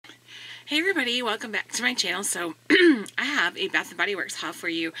Hey everybody, welcome back to my channel. So I have a Bath & Body Works haul for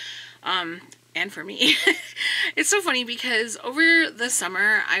you, and for me. It's so funny because over the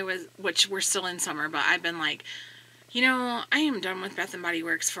summer, which we're still in summer, but I've been like, you know, I am done with Bath & Body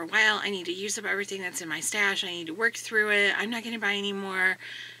Works for a while. I need to use up everything that's in my stash. I need to work through it. I'm not going to buy any more.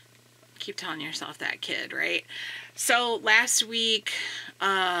 Keep telling yourself that, kid, right? So last week,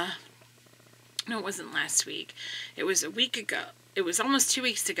 no, it wasn't last week. It was a week ago. It was almost 2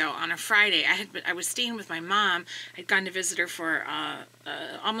 weeks ago on a Friday. I was staying with my mom. I'd gone to visit her for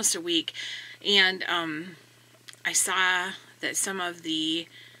almost a week, and I saw that some of the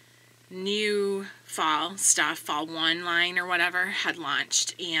new fall stuff, Fall 1 line or whatever, had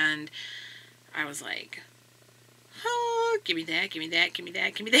launched, and I was like, oh, give me that, give me that, give me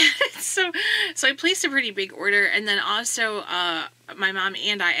that, give me that. So I placed a pretty big order, and then also my mom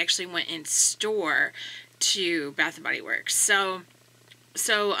and I actually went in store to Bath & Body Works. So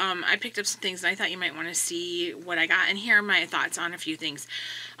I picked up some things, and I thought you might want to see what I got, and here are my thoughts on a few things.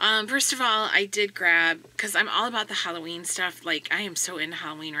 First of all, I did grab, because I'm all about the Halloween stuff. Like, I am so into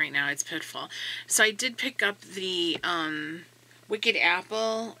Halloween right now, it's pitiful. So I did pick up the Wicked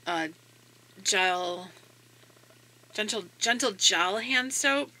Apple gentle gel hand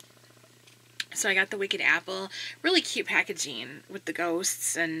soap. So I got the Wicked Apple, really cute packaging with the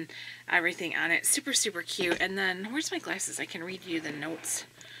ghosts and everything on it. Super, super cute. And then, where's my glasses? I can read you the notes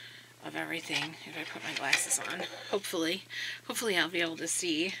of everything if I put my glasses on. Hopefully I'll be able to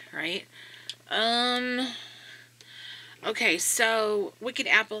see, right? Okay, so Wicked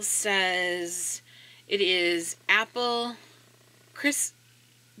Apple says it is apple,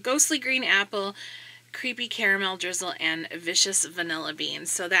 ghostly green apple, creepy caramel drizzle, and vicious vanilla bean.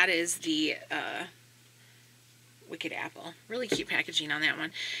 So that is the Wicked Apple. Really cute packaging on that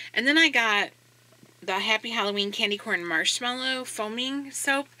one. And then I got the Happy Halloween Candy Corn Marshmallow Foaming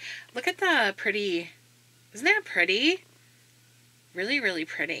Soap. Look at the pretty, isn't that pretty? Really, really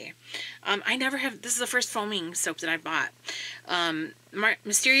pretty. I never have, this is the first foaming soap that I bought.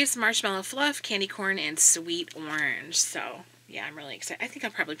 Mysterious Marshmallow Fluff, Candy Corn, and Sweet Orange. So yeah, I'm really excited. I think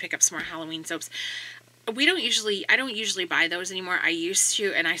I'll probably pick up some more Halloween soaps. I don't usually buy those anymore. I used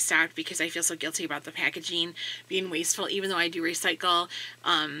to, and I stopped because I feel so guilty about the packaging being wasteful. Even though I do recycle,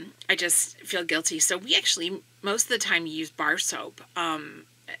 I just feel guilty. So we actually, most of the time, use bar soap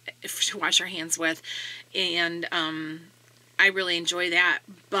to wash our hands with, and I really enjoy that,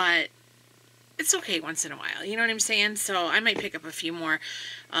 but it's okay once in a while. You know what I'm saying? So I might pick up a few more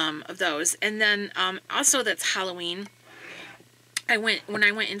of those. And then also, that's Halloween. When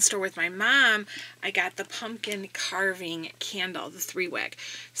I went in store with my mom, I got the pumpkin carving candle, the 3-wick.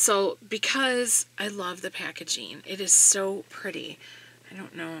 So because I love the packaging, it is so pretty. I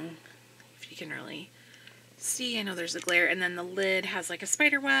don't know if you can really see. I know there's a glare. And then the lid has like a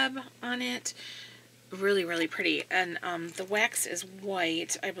spider web on it. Really, really pretty. And the wax is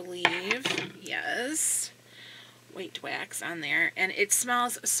white, I believe. Yes. White wax on there. And it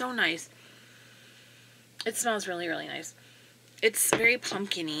smells so nice. It smells really, really nice. It's very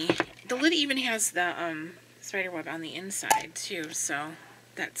pumpkin-y. The lid even has the spider web on the inside, too, so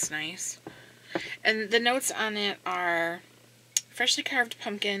that's nice. And the notes on it are freshly carved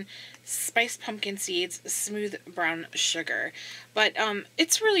pumpkin, spiced pumpkin seeds, smooth brown sugar. But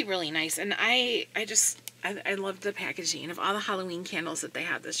it's really, really nice, and I love the packaging. Of all the Halloween candles that they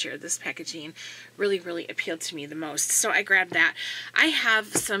have this year, this packaging really, really appealed to me the most. So I grabbed that. I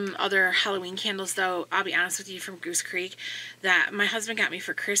have some other Halloween candles, though, I'll be honest with you, from Goose Creek, that my husband got me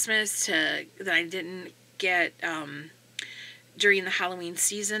for Christmas that I didn't get during the Halloween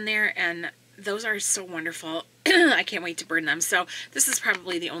season there, and those are so wonderful. I can't wait to burn them. So this is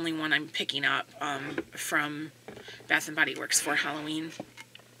probably the only one I'm picking up from Bath & Body Works for Halloween,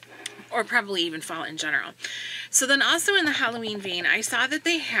 or probably even fall in general. So then also in the Halloween vein, I saw that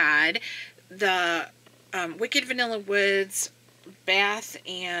they had the Wicked Vanilla Woods bath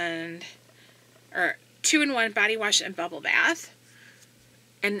or 2-in-1 body wash and bubble bath.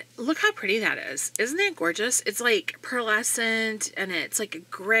 And look how pretty that is. Isn't that gorgeous? It's like pearlescent, and it's like a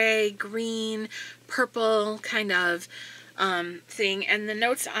gray, green, purple kind of thing. And the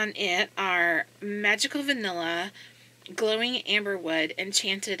notes on it are magical vanilla, glowing amberwood,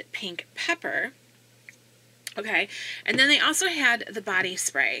 enchanted pink pepper. Okay, and then they also had the body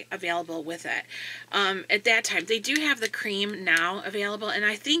spray available with it. At that time, they do have the cream now available, and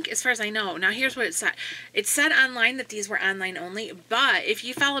I think, as far as I know, now here's what it said. It said online that these were online only, but if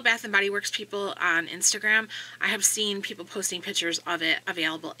you follow Bath & Body Works people on Instagram, I have seen people posting pictures of it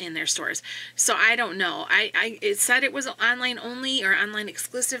available in their stores. So I don't know. It said it was online only or online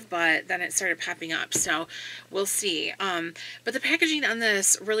exclusive, but then it started popping up, so we'll see. But the packaging on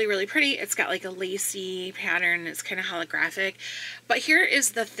this, really, really pretty. It's got like a lacy pattern. It's kind of holographic, but here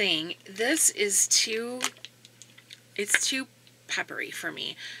is the thing. This is it's too peppery for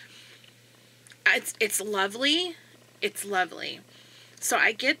me. It's lovely. It's lovely. So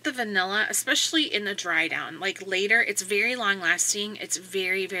I get the vanilla, especially in the dry down. Like later, it's very long lasting. It's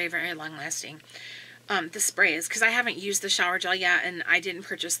very, very, very long lasting. The spray is, because I haven't used the shower gel yet, and I didn't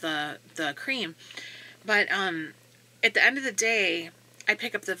purchase the cream. But at the end of the day, I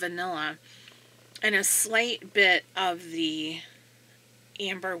pick up the vanilla and a slight bit of the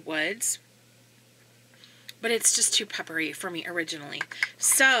amber woods, but it's just too peppery for me originally.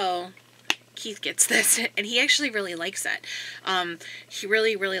 So Keith gets this, and he actually really likes it. He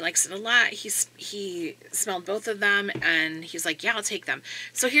really, really likes it a lot. He smelled both of them, and he's like, yeah, I'll take them.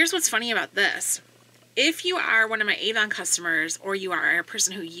 So here's what's funny about this. If you are one of my Avon customers, or you are a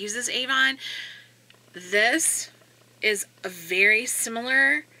person who uses Avon, this is very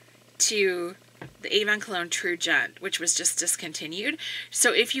similar to the Avon Cologne True Gent, which was just discontinued.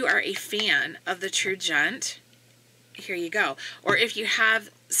 So if you are a fan of the True Gent, here you go. Or if you have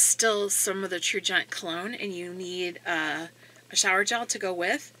still some of the True Gent cologne and you need a shower gel to go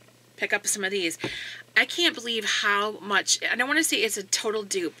with, pick up some of these. I can't believe how much, I don't want to say it's a total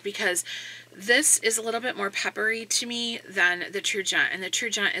dupe, because this is a little bit more peppery to me than the True Gent, and the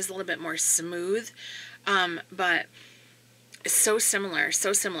True Gent is a little bit more smooth, but so similar,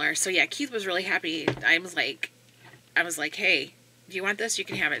 so similar. So yeah, Keith was really happy. I was like, hey, do you want this? You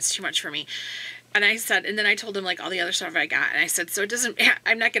can have it. It's too much for me. And I said, and then I told him like all the other stuff I got, and I said, so it doesn't,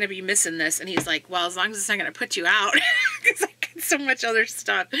 I'm not going to be missing this. And he's like, well, as long as it's not going to put you out, because I got so much other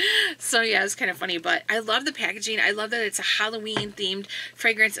stuff. So yeah, it's kind of funny, but I love the packaging. I love that it's a Halloween themed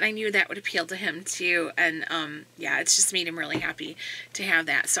fragrance, and I knew that would appeal to him too. And yeah, it's just made him really happy to have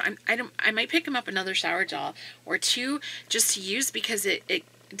that. So I might pick him up another shower gel or two just to use, because it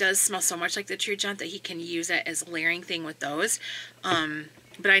does smell so much like the True Gent that he can use it as a layering thing with those.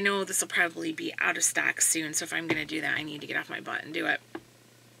 But I know this will probably be out of stock soon, so if I'm going to do that, I need to get off my butt and do it.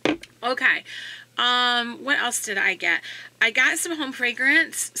 Okay, what else did I get? I got some home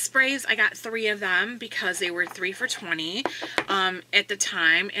fragrance sprays. I got 3 of them because they were 3 for $20 at the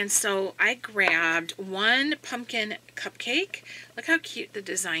time, and so I grabbed one pumpkin cupcake. Look how cute the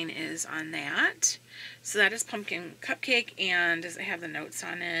design is on that. So that is pumpkin cupcake, and does it have the notes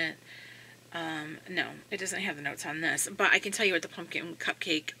on it? No, it doesn't have the notes on this, but I can tell you what the pumpkin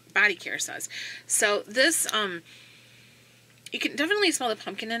cupcake body care says. So this, you can definitely smell the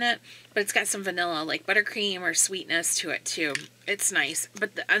pumpkin in it, but it's got some vanilla, like buttercream or sweetness to it too. It's nice.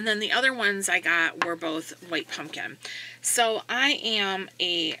 But and then the other ones I got were both white pumpkin. So I am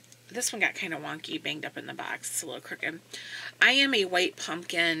this one got kind of wonky, banged up in the box. It's a little crooked. I am a white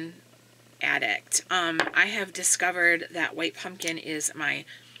pumpkin addict. I have discovered that white pumpkin is my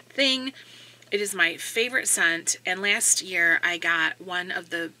thing. It is my favorite scent, and last year I got one of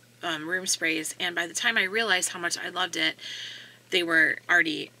the room sprays, and by the time I realized how much I loved it, they were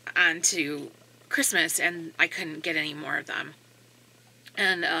already on to Christmas, and I couldn't get any more of them.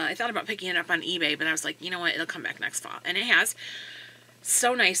 And I thought about picking it up on eBay, but I was like, you know what, it'll come back next fall. And it has.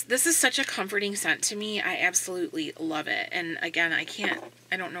 So nice. This is such a comforting scent to me. I absolutely love it. And again, I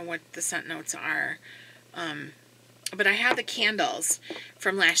don't know what the scent notes are. But I have the candles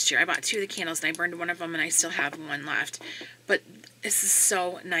from last year. I bought 2 of the candles, and I burned one of them, and I still have one left. But this is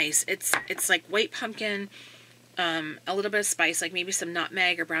so nice. It's like white pumpkin, a little bit of spice, like maybe some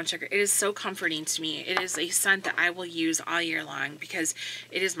nutmeg or brown sugar. It is so comforting to me. It is a scent that I will use all year long because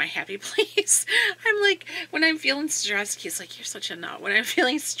it is my happy place. I'm like, when I'm feeling stressed, he's like, you're such a nut. When I'm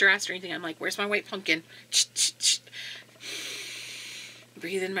feeling stressed or anything, I'm like, where's my white pumpkin?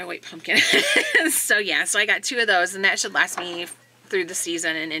 Breathe in my white pumpkin. So yeah, so I got 2 of those, and that should last me through the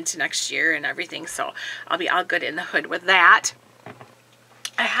season and into next year and everything. So I'll be all good in the hood with that.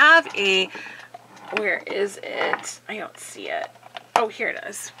 I have where is it? I don't see it. Oh, here it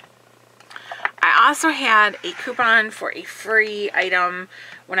is. I also had a coupon for a free item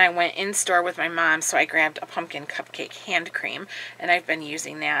when I went in store with my mom, so I grabbed a pumpkin cupcake hand cream, and I've been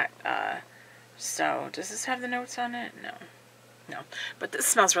using that. So does this have the notes on it? No. No, but this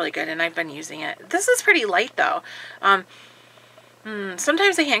smells really good, and I've been using it. This is pretty light, though.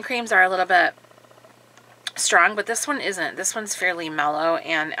 Sometimes the hand creams are a little bit strong, but this one isn't. This one's fairly mellow,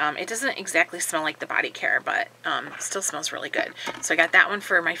 and it doesn't exactly smell like the body care, but still smells really good. So I got that one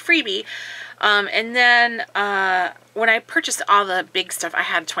for my freebie. And then when I purchased all the big stuff, I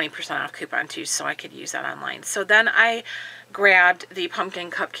had a 20% off coupon too, so I could use that online. So then I grabbed the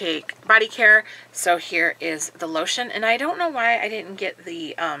pumpkin cupcake body care. So here is the lotion, and I don't know why I didn't get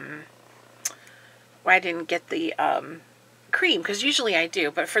the cream, because usually I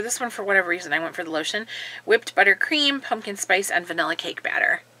do, but for this one, for whatever reason, I went for the lotion. Whipped butter cream, pumpkin spice, and vanilla cake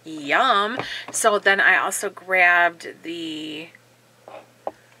batter. Yum! So then I also grabbed the,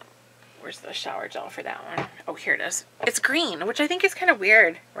 where's the shower gel for that one? Oh, here it is. It's green, which I think is kind of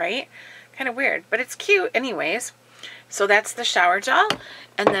weird, right? Kind of weird, but it's cute anyways. So that's the shower gel,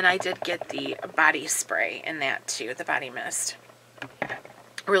 and then I did get the body spray in that too, the body mist.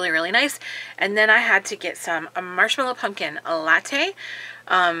 Really, really nice. And then I had to get some marshmallow pumpkin latte.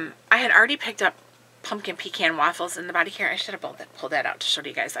 I had already picked up pumpkin pecan waffles in the body care. I should have pulled that out to show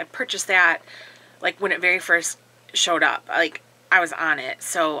you guys. I purchased that like when it very first showed up. Like I was on it.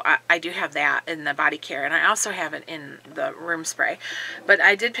 So I do have that in the body care, and I also have it in the room spray. But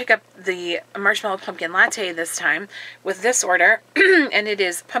I did pick up the marshmallow pumpkin latte this time with this order, and it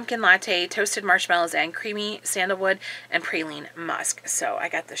is pumpkin latte, toasted marshmallows, and creamy sandalwood and praline musk. So I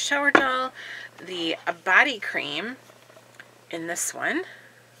got the shower gel, the body cream in this one,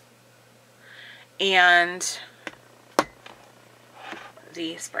 and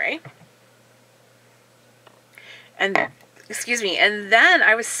the spray. And excuse me, and then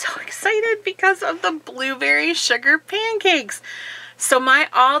I was so excited because of the blueberry sugar pancakes. So my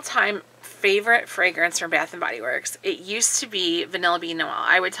all-time favorite fragrance from Bath & Body Works, it used to be Vanilla Bean Noel.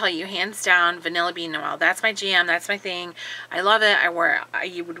 I would tell you, hands down, Vanilla Bean Noel. That's my jam. That's my thing. I love it.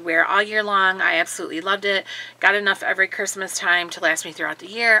 You would wear all year long. I absolutely loved it. Got enough every Christmas time to last me throughout the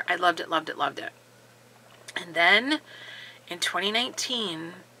year. I loved it, loved it, loved it. And then in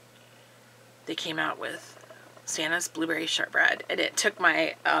 2019, they came out with Santa's blueberry shortbread, and it took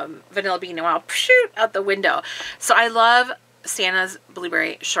my Vanilla Bean Noel out the window. So I love Santa's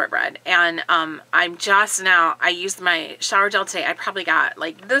blueberry shortbread, and I'm just now, I used my shower gel today. I probably got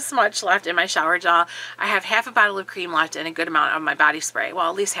like this much left in my shower gel. I have half a bottle of cream left and a good amount of my body spray. Well,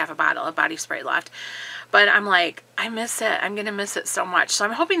 at least half a bottle of body spray left. But I'm like, I miss it. I'm going to miss it so much. So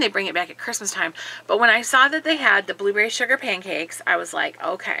I'm hoping they bring it back at Christmas time. But when I saw that they had the blueberry sugar pancakes, I was like,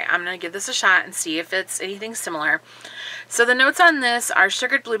 okay, I'm going to give this a shot and see if it's anything similar. So the notes on this are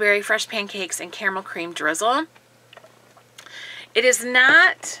sugared blueberry, fresh pancakes, and caramel cream drizzle. It is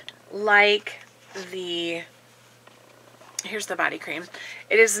not like the, here's the body cream.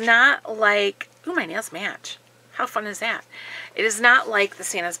 It is not like, ooh, my nails match. How fun is that? It is not like the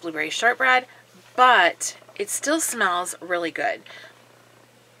Santa's blueberry shortbread, but it still smells really good.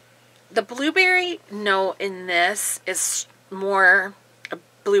 The blueberry note in this is more a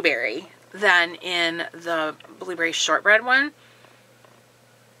blueberry than in the blueberry shortbread one.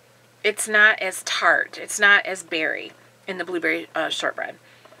 It's not as tart. It's not as berry in the blueberry shortbread.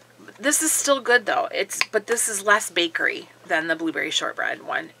 This is still good though. But this is less bakery than the blueberry shortbread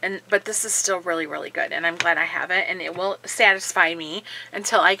one. But this is still really, really good, and I'm glad I have it, and it will satisfy me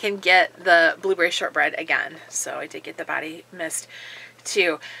until I can get the blueberry shortbread again. So I did get the body mist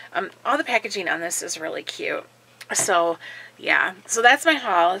too. All the packaging on this is really cute. So yeah, so that's my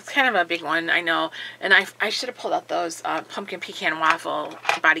haul. It's kind of a big one, I know, and I should have pulled out those pumpkin pecan waffle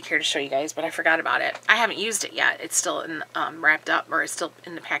body care to show you guys, but I forgot about it. I haven't used it yet. It's still in, wrapped up, or it's still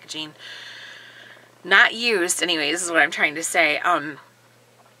in the packaging. Not used, anyways, is what I'm trying to say.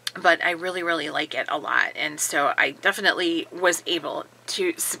 But I really, really like it a lot, and so I definitely was able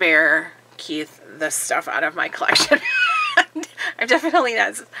to spare Keith this stuff out of my collection. I'm definitely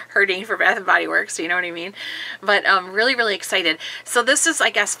not hurting for Bath & Body Works, you know what I mean? But really, really excited. So this is, I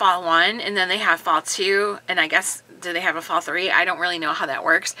guess, fall 1, and then they have fall 2, and I guess, do they have a fall 3? I don't really know how that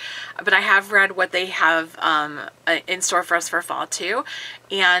works, but I have read what they have in store for us for fall 2,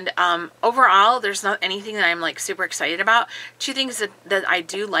 and overall, there's not anything that I'm like super excited about. Two things that I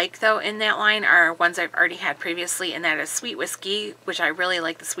do like though in that line are ones I've already had previously, and that is sweet whiskey, which I really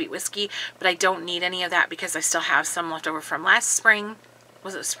like the sweet whiskey, but I don't need any of that because I still have some left over from last spring.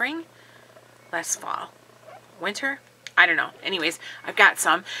 Was it spring? Last fall? Winter? I don't know. Anyways, I've got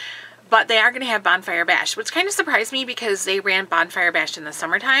some. But they are going to have Bonfire Bash, which kind of surprised me because they ran Bonfire Bash in the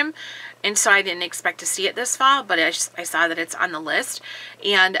summertime. And so I didn't expect to see it this fall, but I saw that it's on the list.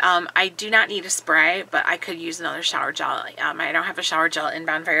 And I do not need a spray, but I could use another shower gel. I don't have a shower gel in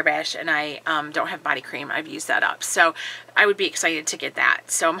Bonfire Bash, and I don't have body cream. I've used that up. So I would be excited to get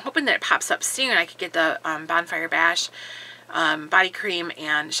that. So I'm hoping that it pops up soon. I could get the Bonfire Bash body cream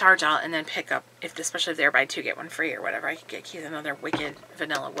and shower gel, and then pick up, especially if they're buy 2 get 1 free or whatever, I could get Keith another Wicked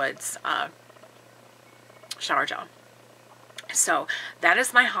Vanilla Woods shower gel. So that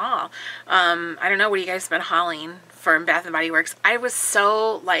is my haul. I don't know, what you guys been hauling from Bath & Body Works? I was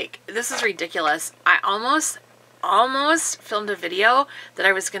so like, this is ridiculous. I almost filmed a video that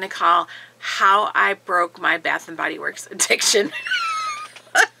I was going to call How I Broke My Bath & Body Works Addiction.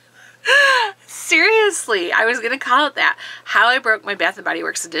 Seriously, I was going to call it that. How I Broke My Bath & Body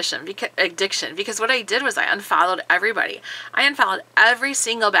Works Addiction. Because what I did was I unfollowed everybody. I unfollowed every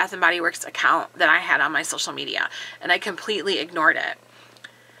single Bath & Body Works account that I had on my social media. And I completely ignored it.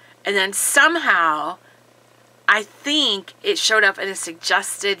 And then somehow, I think it showed up in a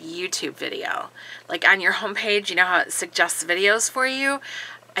suggested YouTube video. Like on your homepage, you know how it suggests videos for you?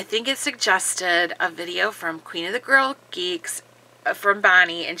 I think it suggested a video from Queen of the Girl Geeks, from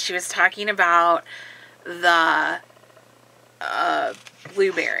Bonnie, and she was talking about the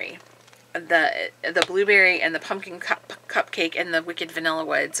blueberry. The blueberry and the pumpkin cupcake and the Wicked Vanilla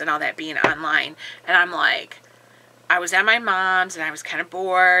Woods and all that being online. And I'm like, I was at my mom's and I was kind of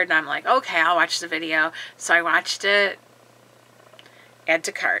bored, and I'm like, okay, I'll watch the video. So I watched it. Add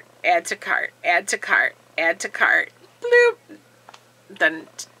to cart, add to cart, add to cart, add to cart. Bloop. Then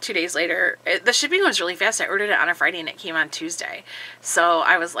 2 days later, the shipping was really fast. I ordered it on a Friday and it came on Tuesday. So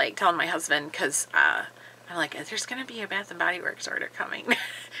I was like telling my husband, because I'm like, there's going to be a Bath & Body Works order coming.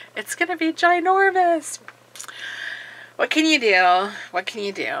 It's going to be ginormous. What can you do? What can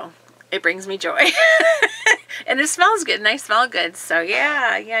you do? It brings me joy. And it smells good, and I smell good. So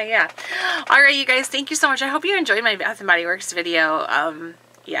yeah. All right, you guys, thank you so much. I hope you enjoyed my Bath & Body Works video.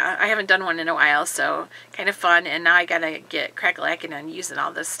 Yeah, I haven't done one in a while, so kind of fun. And now I gotta get crack-a-lacking on using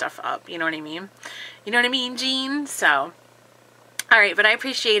all this stuff up. You know what I mean? You know what I mean, Jean? So, all right, but I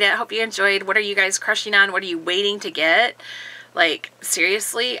appreciate it. I hope you enjoyed. What are you guys crushing on? What are you waiting to get? Like,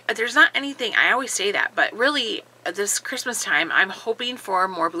 seriously, there's not anything. I always say that, but really, this Christmas time, I'm hoping for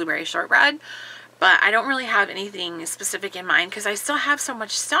more blueberry shortbread. But I don't really have anything specific in mind because I still have so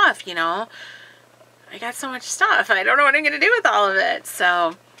much stuff, you know. I got so much stuff. I don't know what I'm going to do with all of it.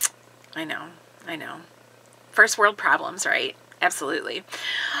 So, I know. First world problems, right? Absolutely.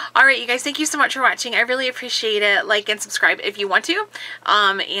 All right, you guys, thank you so much for watching. I really appreciate it. Like and subscribe if you want to.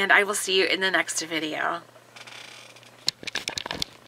 And I will see you in the next video.